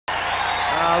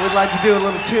We'd like to do a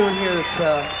little tune here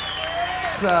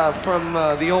that's from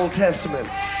the Old Testament.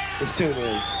 This tune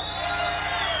is.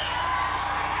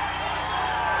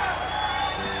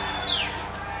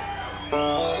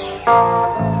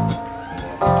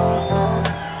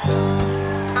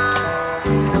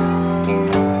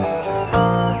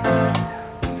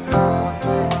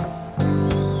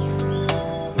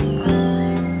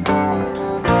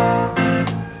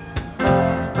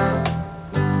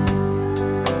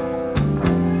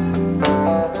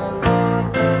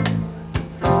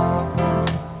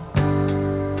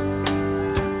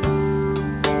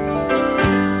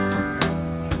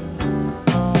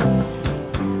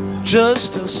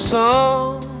 Just a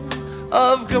song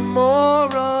of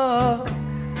Gomorrah.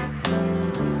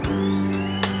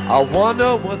 I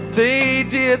wonder what they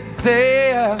did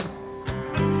there.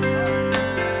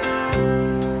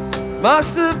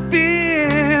 Must have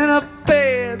been a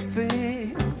bad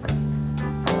thing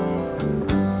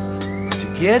to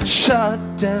get shot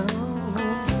down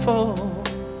for.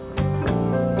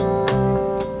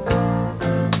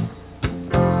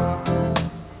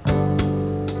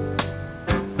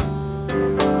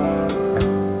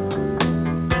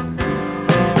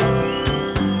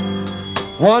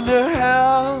 Wonder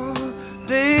how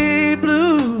they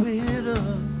blew it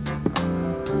up,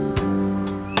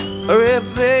 or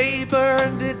if they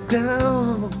burned it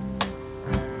down.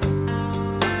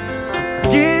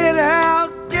 Get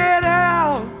out,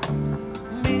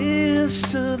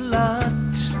 Mr.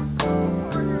 Lot.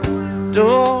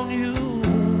 Don't you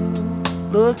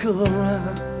look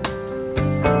around.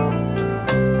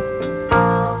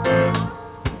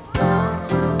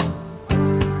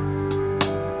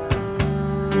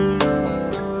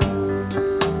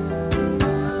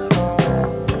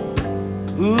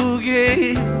 Who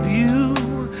gave you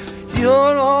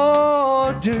your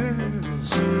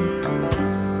orders?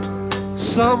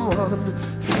 Someone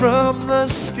from the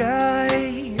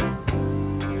sky.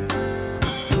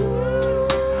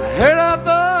 I heard a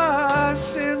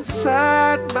voice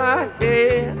inside my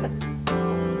head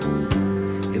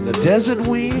in the desert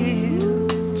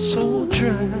wind so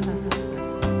dry.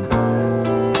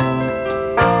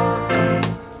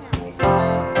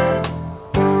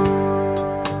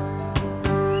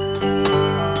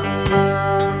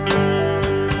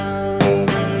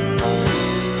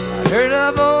 Heard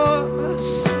a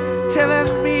voice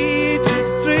telling me to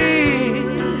flee.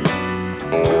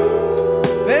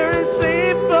 Very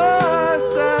same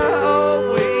voice I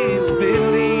always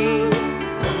believe.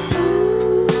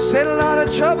 Said a lot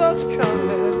of trouble's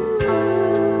coming,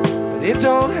 but it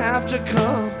don't have to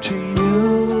come to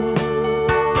you.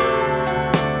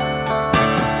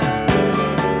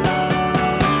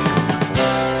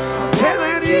 I'm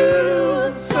telling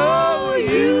you so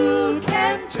you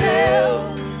can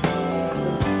tell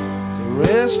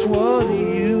rest what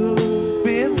you've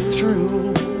been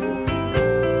through.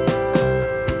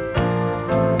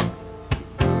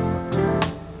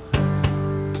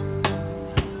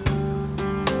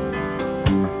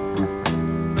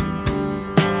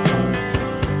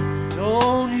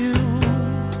 Don't you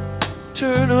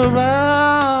turn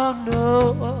around,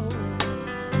 no.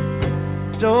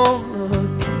 Don't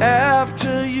look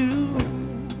after you.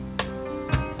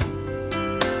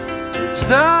 It's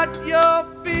not your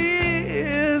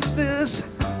business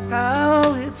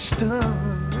how it's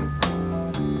done.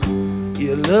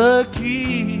 You're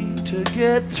lucky to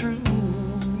get through.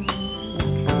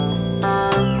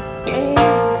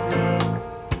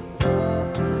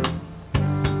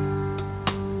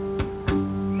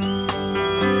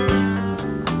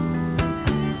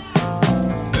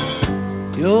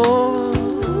 You're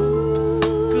a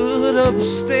good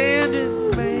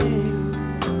upstanding man,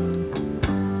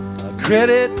 a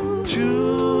credit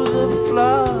to the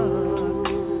flock.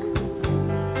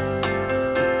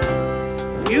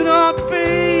 You don't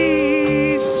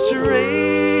face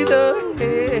straight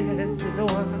ahead, you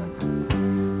know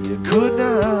you could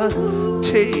not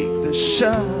take the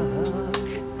shock.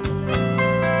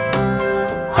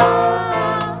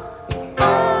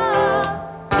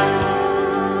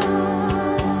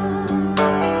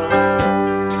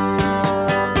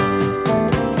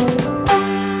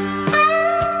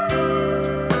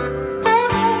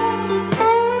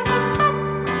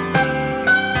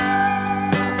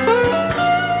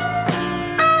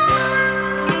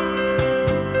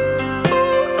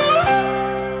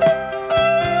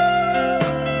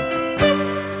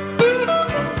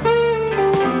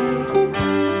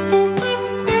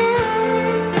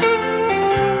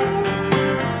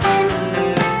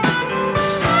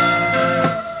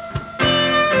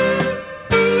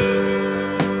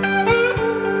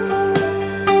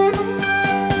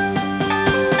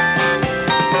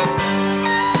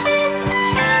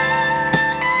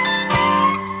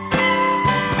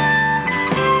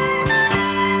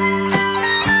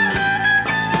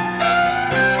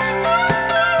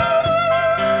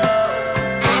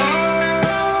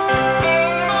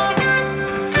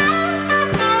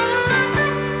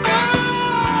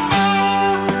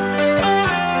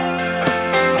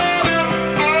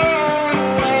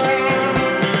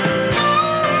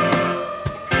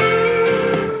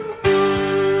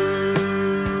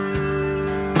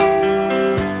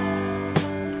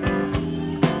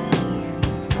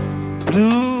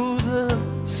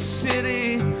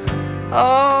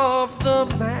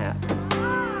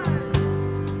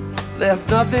 left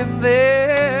nothing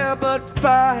there but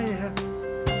fire.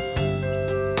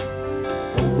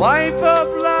 The wife of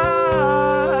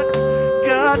Lot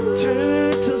got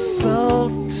turned to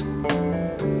salt,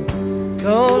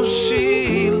 'cause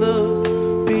she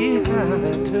looked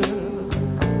behind her.